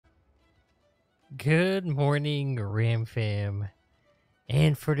Good morning, Ram Fam.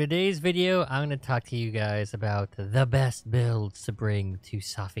 And for today's video, I'm going to talk to you guys about the best builds to bring to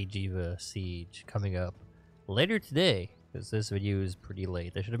Safi'Jiiva Siege coming up later today, because this video is pretty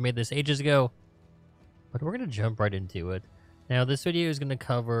late. I should have made this ages ago, but we're going to jump right into it. Now, this video is going to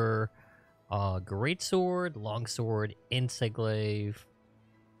cover Greatsword, Longsword, Glaive,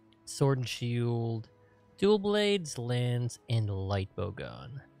 Sword and Shield, Dual Blades, Lance, and Light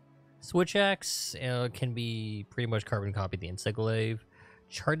Bowgun. Switch Axe can be pretty much carbon copy the Glaive.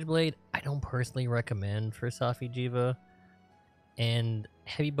 Charge Blade, I don't personally recommend for Safi'Jiiva. And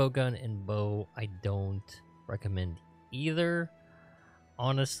Heavy Bowgun and Bow, I don't recommend either,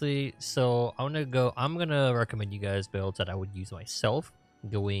 honestly. So I'm gonna recommend you guys builds that I would use myself,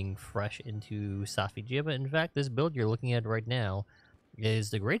 going fresh into Safi'Jiiva. In fact, this build you're looking at right now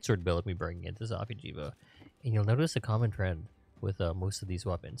is the Greatsword build we bring into Safi'Jiiva. And you'll notice a common trend with most of these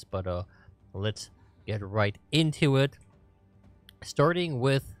weapons, but let's get right into it. Starting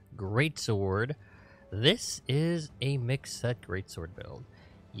with Greatsword, this is a mixed set Greatsword build.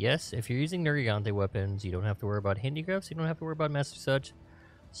 Yes, if you're using Nergigante weapons, you don't have to worry about handicrafts, you don't have to worry about master such,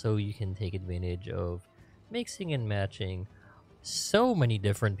 so you can take advantage of mixing and matching so many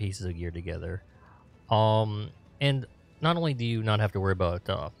different pieces of gear together. And not only do you not have to worry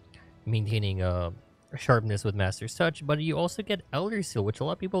about maintaining sharpness with Master's Touch, but you also get Elder Seal, which a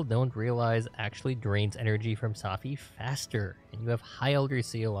lot of people don't realize actually drains energy from Safi faster. And you have high Elder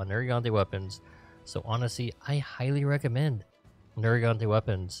Seal on Nergigante weapons, so honestly, I highly recommend Nergigante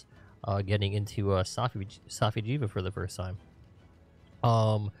weapons getting into Safi'Jiiva for the first time.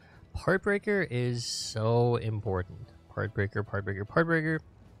 Part Breaker is so important. Part Breaker.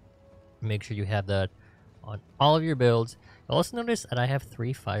 Make sure you have that on all of your builds. You'll also notice that I have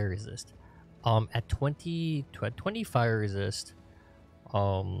 3 fire resist. At 20 fire resist,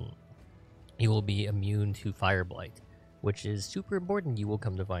 you will be immune to fire blight, which is super important. You will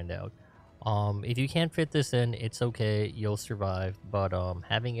come to find out. If you can't fit this in, it's okay. You'll survive. But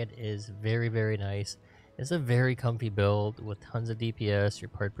having it is very, very nice. It's a very comfy build with tons of DPS. Your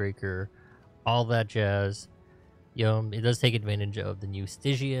part breaker, all that jazz. It does take advantage of the new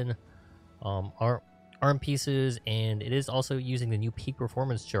Stygian arm pieces, and it is also using the new peak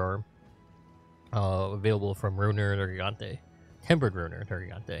performance charm. Available from Runer Nergigante, Tempered Runer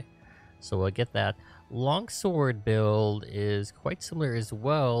Nergigante. So get that. Longsword build is quite similar as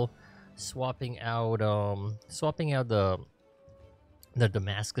well, swapping out the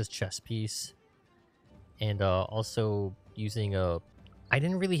Damascus chest piece, and also using I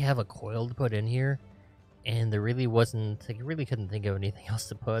didn't really have a coil to put in here, and there really wasn't. I really couldn't think of anything else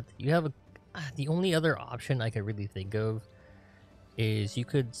to put. You have the only other option I could really think of is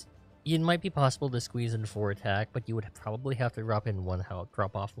it might be possible to squeeze in 4 attack, but you would probably have to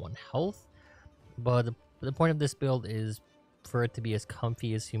drop off 1 health. But the point of this build is for it to be as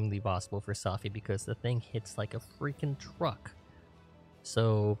comfy as humanly possible for Safi, because the thing hits like a freaking truck.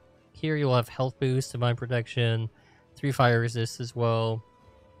 So here you'll have health boost, divine protection, 3 fire resist as well.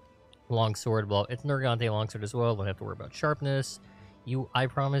 Longsword, well, it's Nergigante Longsword as well. Don't have to worry about sharpness. I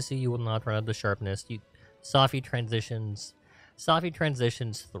promise you will not run out of sharpness. Safi transitions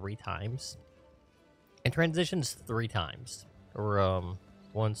 3 times. And transitions 3 times. Or,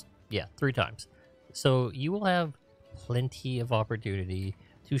 3 times. So you will have plenty of opportunity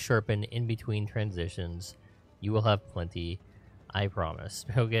to sharpen in between transitions. You will have plenty, I promise.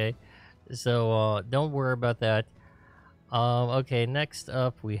 Okay? So, don't worry about that. Okay, next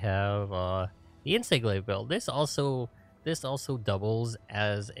up we have, the Glaive build. This also doubles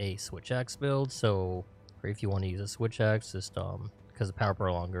as a Switch Axe build, so or if you want to use a Switch Axe, just because the Power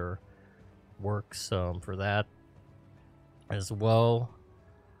Prolonger works for that as well.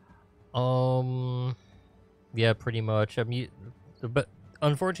 Yeah, pretty much. But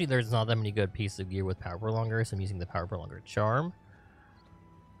unfortunately, there's not that many good pieces of gear with Power Prolonger, so I'm using the Power Prolonger Charm.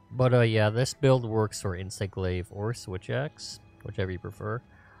 But yeah, this build works for Glaive or Switch Axe, whichever you prefer.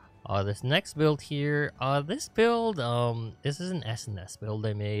 This next build here, this is an SNS build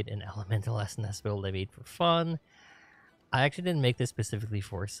I made, an elemental SNS build I made for fun. I actually didn't make this specifically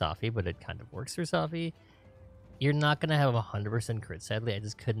for Safi, but it kind of works for Safi. You're not gonna have 100% crit, sadly. I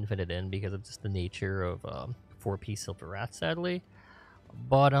just couldn't fit it in because of just the nature of 4-piece Silver Wrath, sadly.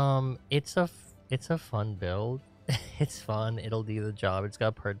 But it's a fun build. It's fun. It'll do the job. It's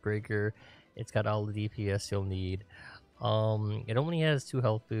got Part Breaker. It's got all the DPS you'll need. It only has 2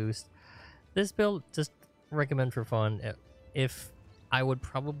 health boost. This build, just recommend for fun. If I would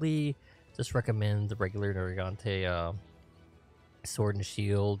probably just recommend the regular Nergigante Sword and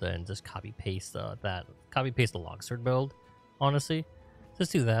Shield and just copy paste the Longsword build. Honestly,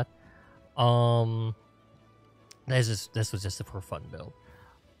 just do that. Um, this was just a for fun build.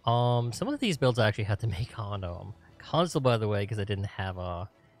 Some of these builds I actually had to make on console, by the way, because I didn't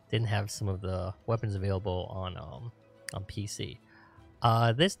have some of the weapons available on PC.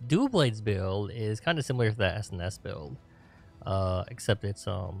 This dual blades build is kind of similar to that SNS build, except it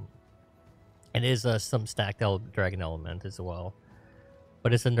is some stacked dragon element as well,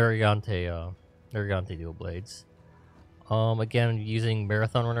 but it's a Nergigante dual blades. Again, using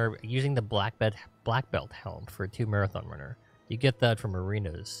Marathon Runner, using the black belt helm for 2 Marathon Runner. You get that from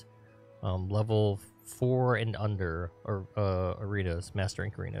arenas, level 4 and under, or arenas, Master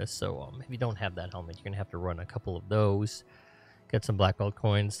Rank arenas. So if you don't have that helmet, you're gonna have to run a couple of those. Get some black belt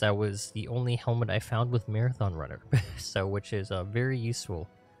coins. That was the only helmet I found with Marathon Runner, so which is very useful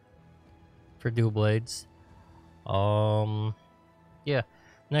for dual blades. Yeah.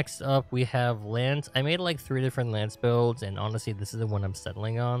 Next up, we have Lance. I made like 3 different Lance builds, and honestly, this is the one I'm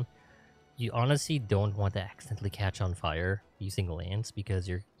settling on. You honestly don't want to accidentally catch on fire using Lance, because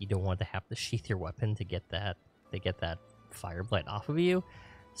you don't want to have to sheath your weapon to get that fire blight off of you.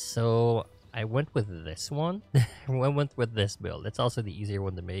 So I went with this one. I went with this build. It's also the easier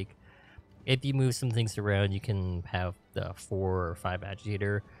one to make. If you move some things around, you can have the 4 or 5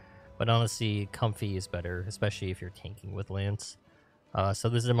 agitator, but honestly, comfy is better, especially if you're tanking with Lance. So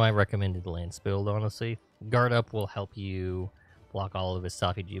this is my recommended Lance build, honestly. Guard Up will help you block all of his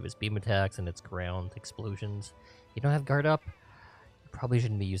Safi'Jiiva's beam attacks and its ground explosions. If you don't have Guard Up, you probably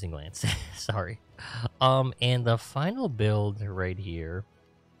shouldn't be using Lance. Sorry. And the final build right here.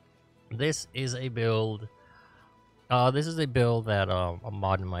 This is a build. This is a build that a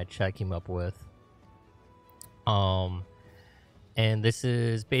mod in my chat came up with. And this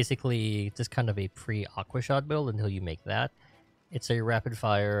is basically just kind of a pre-Aqua Shot build until you make that. It's a rapid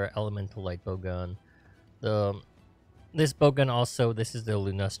fire elemental light bowgun. This bowgun also, this is the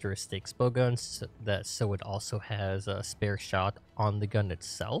Lunastra Stakes bowgun, so it also has a spare shot on the gun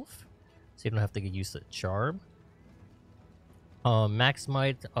itself, so you don't have to use the charm. Max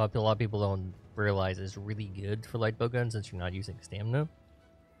Might, a lot of people don't realize, is really good for light bowguns since you're not using stamina,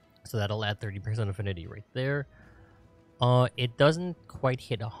 so that'll add 30% affinity right there. It doesn't quite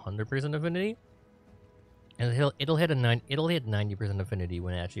hit 100% affinity. And it'll hit 90% affinity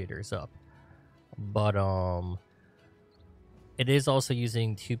when Agitator is up. But it is also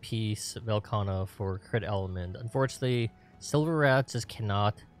using 2-piece Velkhana for crit element. Unfortunately, Silver Rat just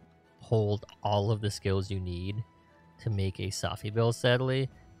cannot hold all of the skills you need to make a Safi build, sadly.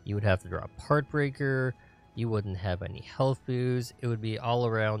 You would have to drop Heartbreaker, you wouldn't have any health boost, it would be all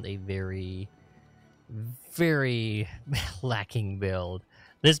around a very, very lacking build.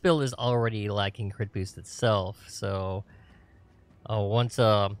 This build is already lacking crit boost itself, so once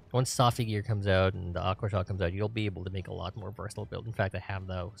Safi Gear comes out and the Aqua Shot comes out, you'll be able to make a lot more versatile build. In fact, I have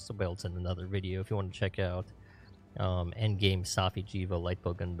those builds in another video if you want to check out endgame Safi'Jiiva Light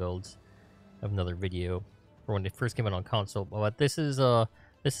Bowgun builds. I have another video for when it first came out on console. But this is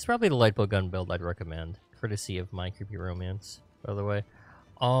probably the Light Bowgun build I'd recommend, courtesy of My Creepy Romance, by the way.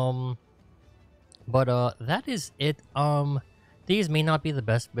 But that is it. These may not be the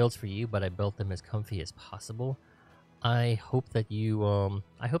best builds for you, but I built them as comfy as possible. I hope that you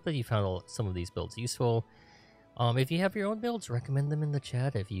found some of these builds useful. If you have your own builds, recommend them in the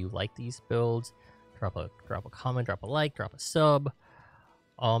chat. If you like these builds, drop a comment, drop a like, drop a sub.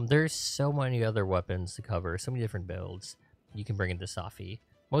 There's so many other weapons to cover, so many different builds you can bring into Safi.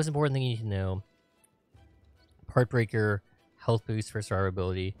 Most important thing you need to know: Heartbreaker, health boost for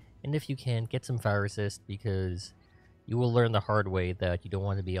survivability, and if you can, get some fire resist, because you will learn the hard way that you don't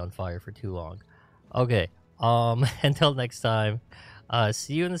want to be on fire for too long. Okay, until next time,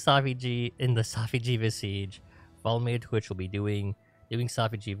 see you in the Safi'Jiiva Siege. Follow me on Twitch. We'll be doing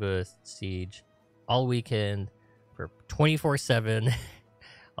Safi'Jiiva Siege all weekend for 24/7.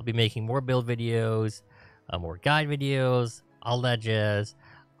 I'll be making more build videos, more guide videos, all that jazz.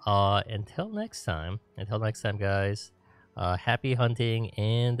 Until next time, guys. Happy hunting,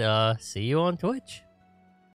 and see you on Twitch.